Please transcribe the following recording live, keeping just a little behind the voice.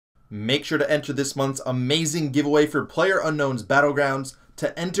Make sure to enter this month's amazing giveaway for PlayerUnknown's Battlegrounds.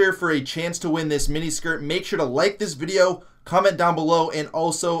 To enter for a chance to win this mini skirt, make sure to like this video, comment down below, and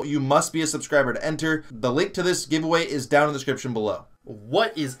also you must be a subscriber to enter. The link to this giveaway is down in the description below.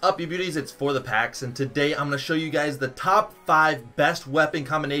 What is up, you beauties? It's For The Packs, and today I'm going to show you guys the top 5 best weapon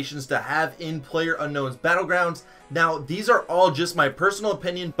combinations to have in PlayerUnknown's Battlegrounds. Now, these are all just my personal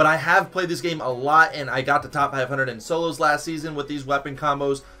opinion, but I have played this game a lot, and I got the top 500 in solos last season with these weapon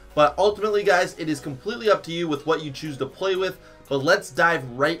combos. But ultimately, guys, it is completely up to you with what you choose to play with. But let's dive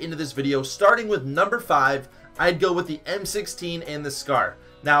right into this video. Starting with number 5, I'd go with the M16 and the Scar.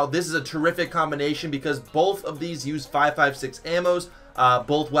 Now, this is a terrific combination because both of these use 5.56 ammos.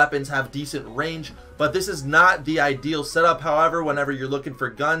 Both weapons have decent range, but this is not the ideal setup, however, whenever you're looking for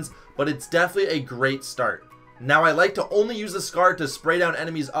guns, but it's definitely a great start. Now, I like to only use the Scar to spray down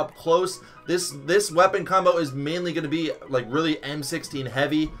enemies up close. This weapon combo is mainly going to be like really M16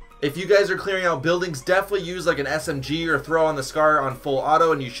 heavy. If you guys are clearing out buildings, definitely use like an SMG or throw on the Scar on full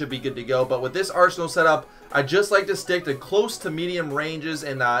auto and you should be good to go. But with this arsenal setup, I just like to stick to close to medium ranges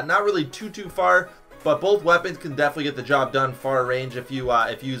and not really too far. But both weapons can definitely get the job done far range if you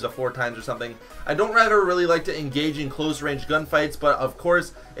use a 4x or something. I don't really like to engage in close range gunfights, but of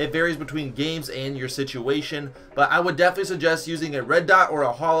course it varies between games and your situation. But I would definitely suggest using a red dot or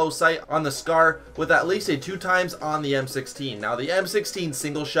a hollow sight on the Scar with at least a 2x on the M16. Now the M16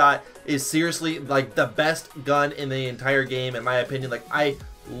 single shot is seriously like the best gun in the entire game in my opinion. Like I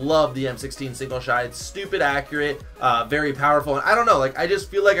love the M16 single shot. It's stupid accurate, very powerful, and I don't know, like I just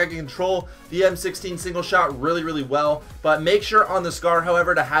feel like I can control the M16 single shot really well. But make sure on the Scar,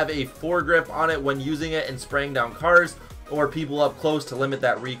 however, to have a foregrip on it when using it and spraying down cars or people up close to limit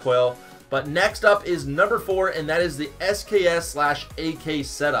that recoil. But next up is number 4, and that is the SKS/AK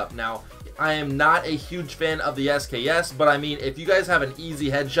setup. Now, I am not a huge fan of the SKS, but I mean, if you guys have an easy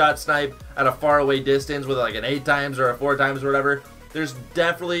headshot snipe at a faraway distance with like an 8x or a 4x or whatever, there's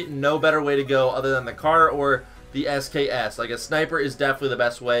definitely no better way to go other than the car or the SKS. Like a sniper is definitely the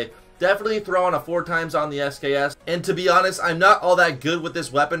best way. Definitely throw on a 4x on the SKS. And to be honest, I'm not all that good with this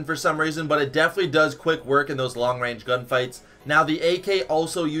weapon for some reason, but it definitely does quick work in those long range gunfights. Now the AK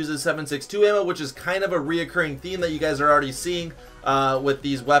also uses 7.62 ammo, which is kind of a reoccurring theme that you guys are already seeing with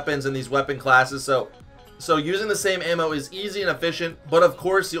these weapons and these weapon classes. So using the same ammo is easy and efficient, but of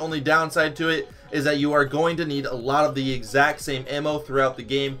course the only downside to it is that you are going to need a lot of the exact same ammo throughout the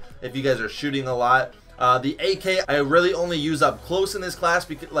game if you guys are shooting a lot. The AK I really only use up close in this class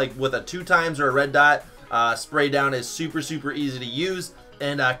because like with a 2x or a red dot, spray down is super easy to use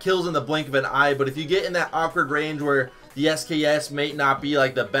and kills in the blink of an eye. But if you get in that awkward range where the SKS may not be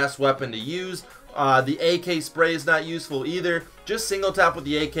like the best weapon to use, the AK spray is not useful either. Just single tap with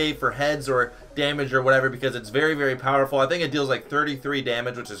the AK for heads or damage or whatever because it's very powerful. I think it deals like 33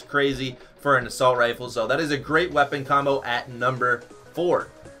 damage, which is crazy for an assault rifle. So that is a great weapon combo at number 4.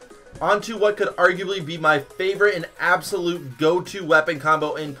 On to what could arguably be my favorite and absolute go-to weapon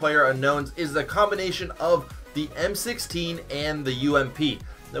combo in PlayerUnknown's is the combination of the M16 and the UMP.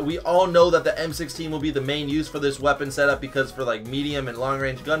 Now, we all know that the M16 will be the main use for this weapon setup because for like medium and long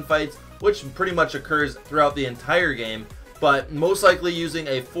range gunfights, which pretty much occurs throughout the entire game, but most likely using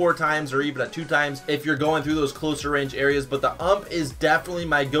a 4x or even a 2x if you're going through those closer range areas. But the UMP is definitely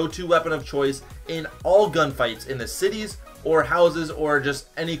my go-to weapon of choice in all gunfights in the cities or houses or just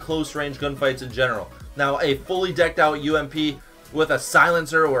any close range gunfights in general. Now a fully decked out UMP with a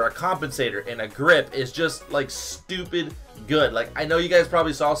silencer or a compensator and a grip is just like stupid good. Like I know you guys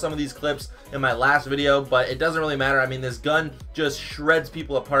probably saw some of these clips in my last video, but it doesn't really matter. I mean, this gun just shreds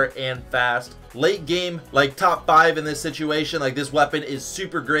people apart and fast. Late game, like top 5 in this situation, like this weapon is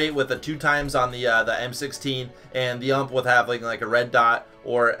super great with the 2x on the M16, and the UMP would have like a red dot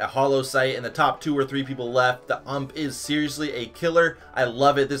or a hollow sight and the top 2 or 3 people left. The UMP is seriously a killer. I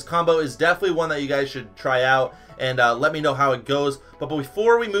love it. This combo is definitely one that you guys should try out and let me know how it goes. But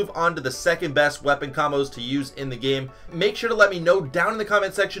before we move on to the second best weapon combos to use in the game, make sure to let me know down in the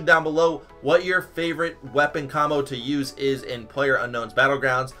comment section down below what your favorite weapon combo to use is in PlayerUnknown's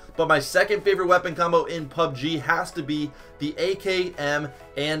Battlegrounds. But my second favorite weapon combo in PUBG has to be the AKM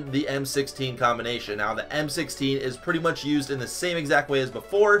and the M16 combination. Now the M16 is pretty much used in the same exact way as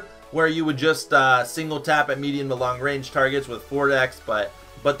before, where you would just single tap at medium to long range targets with 4x,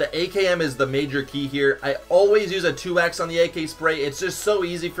 but the AKM is the major key here. I always use a 2x on the AK spray. It's just so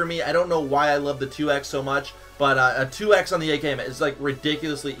easy for me. I don't know why I love the 2x so much, But a 2x on the AKM is like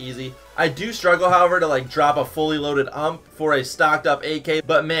ridiculously easy. I do struggle, however, to like drop a fully loaded ump for a stocked up AK.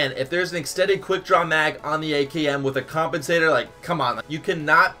 But man, if there's an extended quick draw mag on the AKM with a compensator, like come on, you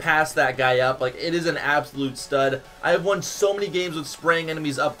cannot pass that guy up. Like it is an absolute stud. I have won so many games with spraying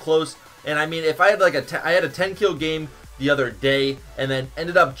enemies up close. And I mean, if I had like I had a 10 kill game the other day and then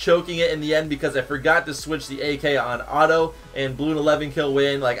ended up choking it in the end because I forgot to switch the AK on auto and blew an 11 kill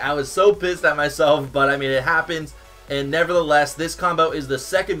win. Like I was so pissed at myself, but I mean it happens. And nevertheless, this combo is the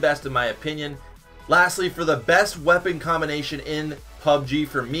second best in my opinion. Lastly, for the best weapon combination in PUBG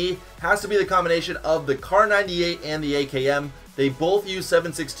for me has to be the combination of the Kar 98 and the AKM. They both use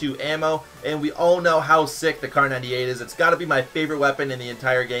 7.62 ammo, and we all know how sick the Kar 98 is. It's got to be my favorite weapon in the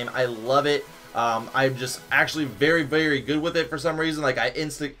entire game. I love it. I'm just actually very, very good with it for some reason. Like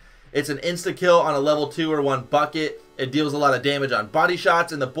it's an insta kill on a level 2 or 1 bucket. It deals a lot of damage on body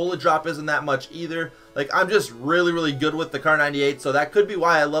shots, and the bullet drop isn't that much either. Like I'm just really, really good with the Kar 98, so that could be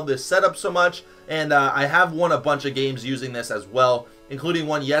why I love this setup so much. And I have won a bunch of games using this as well, including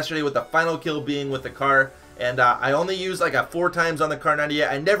one yesterday with the final kill being with the Kar. And I only used like a 4 times on the Kar 98.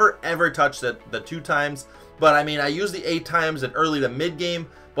 I never ever touched the 2 times, but I mean I used the 8 times in early to mid game.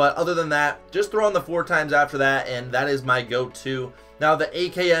 But other than that, just throw on the 4 times after that, and that is my go-to. Now, the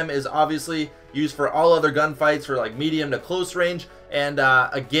AKM is obviously used for all other gunfights for like medium to close range. And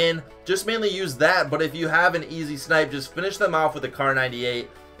again, just mainly use that. But if you have an easy snipe, just finish them off with the Kar 98.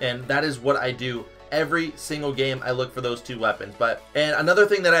 And that is what I do. Every single game I look for those 2 weapons. And another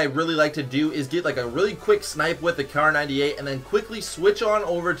thing that I really like to do is get like a really quick snipe with the Kar 98 and then quickly switch on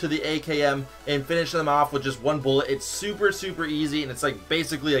over to the AKM and finish them off with just 1 bullet. It's super, super easy, and it's like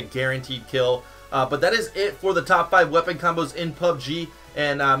basically a guaranteed kill. But that is it for the top 5 weapon combos in PUBG.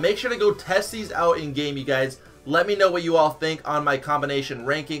 And make sure to go test these out in game, you guys. Let me know what you all think on my combination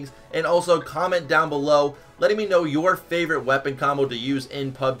rankings, and also comment down below letting me know your favorite weapon combo to use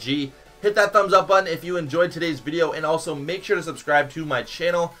in PUBG. Hit that thumbs up button if you enjoyed today's video, and also make sure to subscribe to my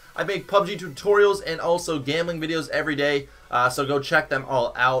channel. I make PUBG tutorials and also gambling videos every day, so go check them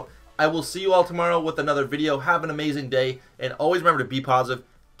all out. I will see you all tomorrow with another video. Have an amazing day, and always remember to be positive,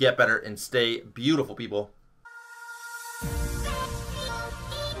 get better, and stay beautiful, people.